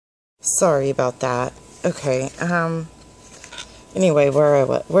Sorry about that. Okay, anyway,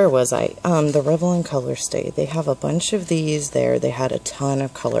 where was I? The Revlon Color Stay. They have a bunch of these there. They had a ton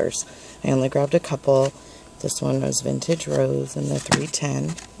of colors. I only grabbed a couple. This one was Vintage Rose in the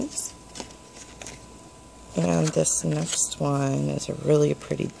 310. Oops. And this next one is a really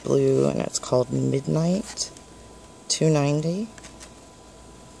pretty blue, and it's called Midnight, $2.90.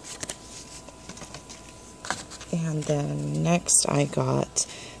 And then next I got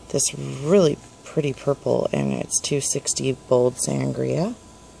this really pretty purple, and it's $2.60 Bold Sangria.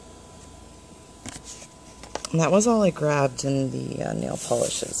 And that was all I grabbed in the nail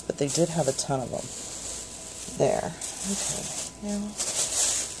polishes, but they did have a ton of them there. Okay, now,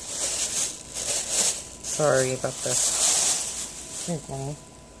 sorry about this.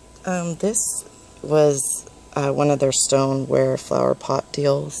 This was one of their stoneware flower pot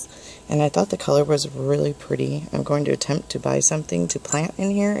deals, and I thought the color was really pretty. I'm going to attempt to buy something to plant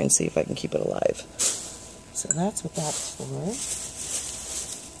in here and see if I can keep it alive. So that's what that's for.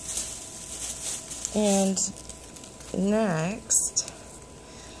 And next,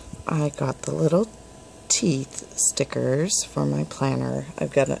 I got the little teeth stickers for my planner. I'm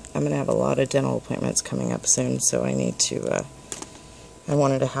going to have a lot of dental appointments coming up soon, so I need to, I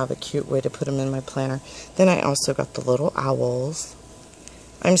wanted to have a cute way to put them in my planner. Then I also got the little owls.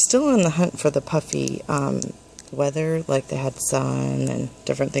 I'm still on the hunt for the puffy weather, like they had sun and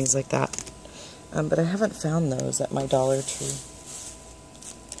different things like that. But I haven't found those at my Dollar Tree.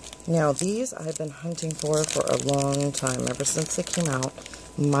 Now these I've been hunting for a long time, ever since they came out.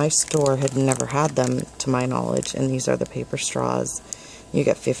 My store had never had them, to my knowledge, and these are the paper straws. You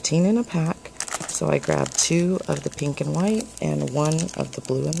get 15 in a pack, so I grabbed 2 of the pink and white and 1 of the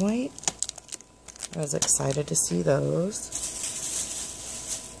blue and white. I was excited to see those.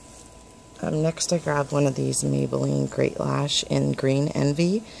 Next I grabbed one of these Maybelline Great Lash in Green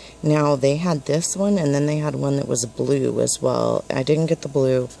Envy. Now they had this one, and then they had one that was blue as well. I didn't get the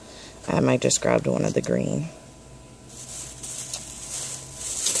blue. I just grabbed one of the green.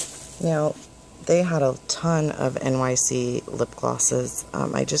 Now, they had a ton of NYC lip glosses.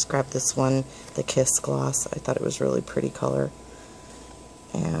 I just grabbed this one, the Kiss Gloss. I thought it was really pretty color.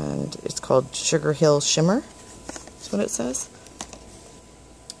 And it's called Sugar Hill Shimmer. That's what it says.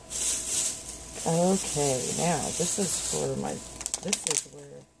 Okay, now this is where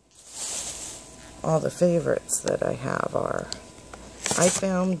all the favorites that I have are. I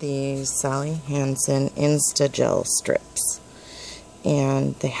found these Sally Hansen Insta-Gel strips,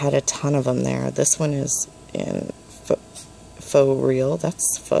 and they had a ton of them there. This one is in Faux Real.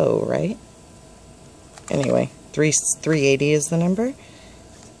 That's faux, right? Anyway, 380 is the number.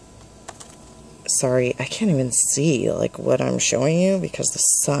 Sorry, I can't even see like what I'm showing you because the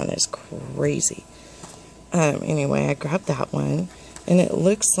sun is crazy. Anyway, I grabbed that one, and it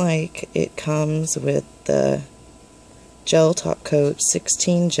looks like it comes with the gel top coat,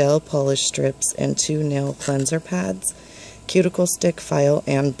 16 gel polish strips, and 2 nail cleanser pads, cuticle stick, file,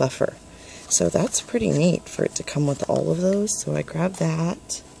 and buffer. So that's pretty neat for it to come with all of those, so I grabbed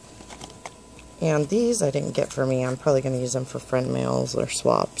that. And these I didn't get for me. I'm probably going to use them for friend mails or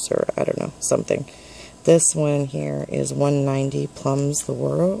swaps or I don't know, something. This one here is $1.90, Plums the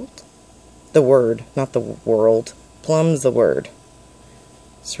World. The Word, not the world. Plums the Word.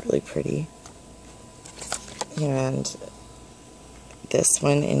 It's really pretty. And this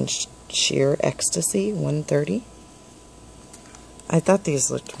one in Sheer Ecstasy, $1.30. I thought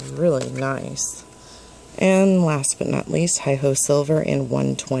these looked really nice. And last but not least, Hi Ho Silver in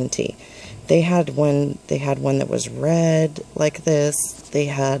 $1.20. They had one that was red like this. They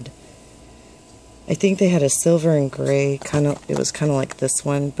had, I think they had a silver and gray, it was kind of like this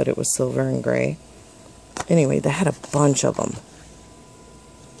one, but it was silver and gray. Anyway, they had a bunch of them.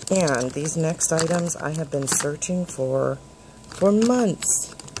 And these next items I have been searching for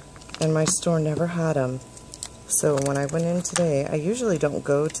months, and my store never had them. So when I went in today, I usually don't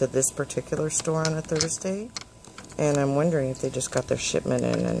go to this particular store on a Thursday, and I'm wondering if they just got their shipment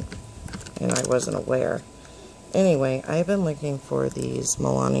in and I wasn't aware. Anyway, I've been looking for these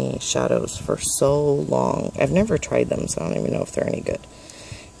Milani shadows for so long. I've never tried them, so I don't even know if they're any good.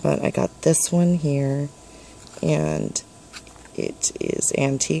 But I got this one here, and it is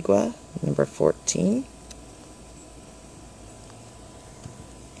Antigua, number 14.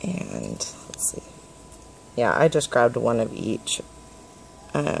 And let's see. Yeah, I just grabbed one of each.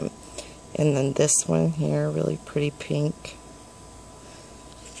 And then this one here, really pretty pink.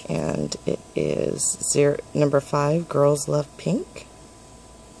 And it is number 5, Girls Love Pink.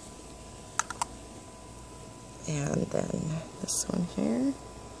 And then this one here.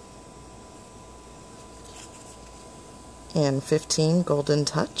 And 15, Golden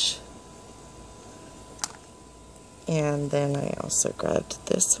Touch. And then I also grabbed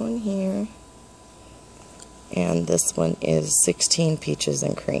this one here. And this one is 16 Peaches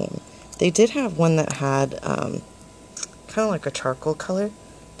and Cream. They did have one that had kind of like a charcoal color,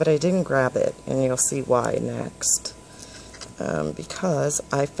 but I didn't grab it, and you'll see why next. Because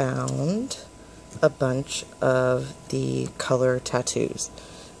I found a bunch of the color tattoos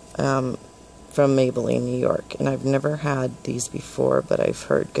from Maybelline, New York. And I've never had these before, but I've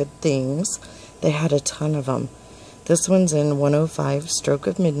heard good things. They had a ton of them. This one's in 105 Stroke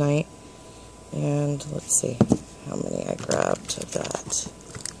of Midnight. And let's see how many I grabbed of that.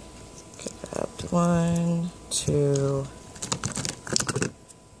 I grabbed 1, 2.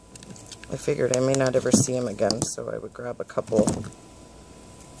 I figured I may not ever see him again, so I would grab a couple.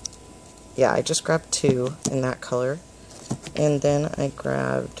 Yeah, I just grabbed 2 in that color. And then I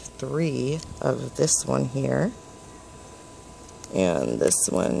grabbed 3 of this one here. And this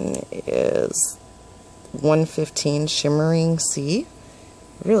one is 115 Shimmering Sea.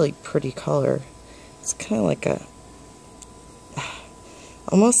 Really pretty color. It's kind of like a,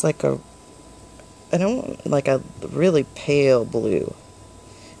 almost like a, I don't, like a really pale blue.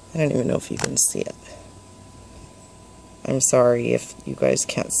 I don't even know if you can see it. I'm sorry if you guys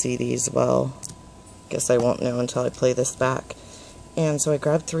can't see these well. Guess I won't know until I play this back. And so I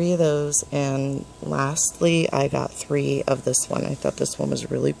grabbed 3 of those, and lastly I got 3 of this one. I thought this one was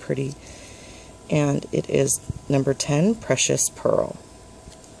really pretty. And it is number 10, Precious Pearl.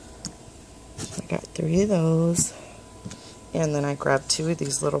 So I got 3 of those. And then I grabbed 2 of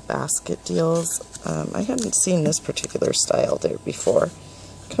these little basket deals. I hadn't seen this particular style there before.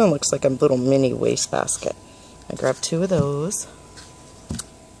 Kind of looks like a little mini wastebasket. I grabbed 2 of those.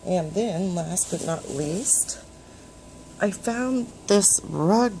 And then, last but not least, I found this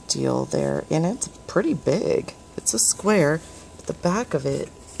rug deal there, and it's pretty big. It's a square, but the back of it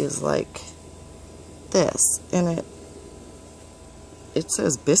is like this, and it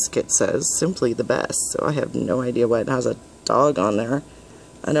says Biscuit Says Simply the Best, so I have no idea why it has a dog on there.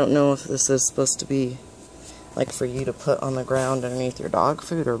 I don't know if this is supposed to be like for you to put on the ground underneath your dog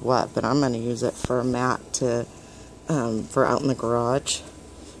food or what, but I'm going to use it for a mat to for out in the garage.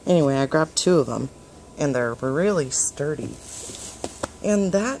 Anyway, I grabbed 2 of them, and they're really sturdy.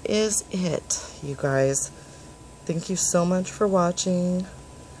 And that is it, you guys. Thank you so much for watching.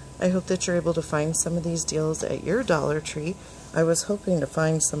 I hope that you're able to find some of these deals at your Dollar Tree. I was hoping to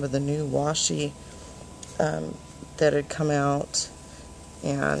find some of the new washi that had come out,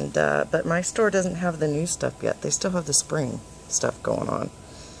 and but my store doesn't have the new stuff yet. They still have the spring stuff going on.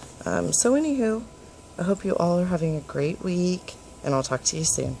 So anywho, I hope you all are having a great week, and I'll talk to you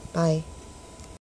soon. Bye.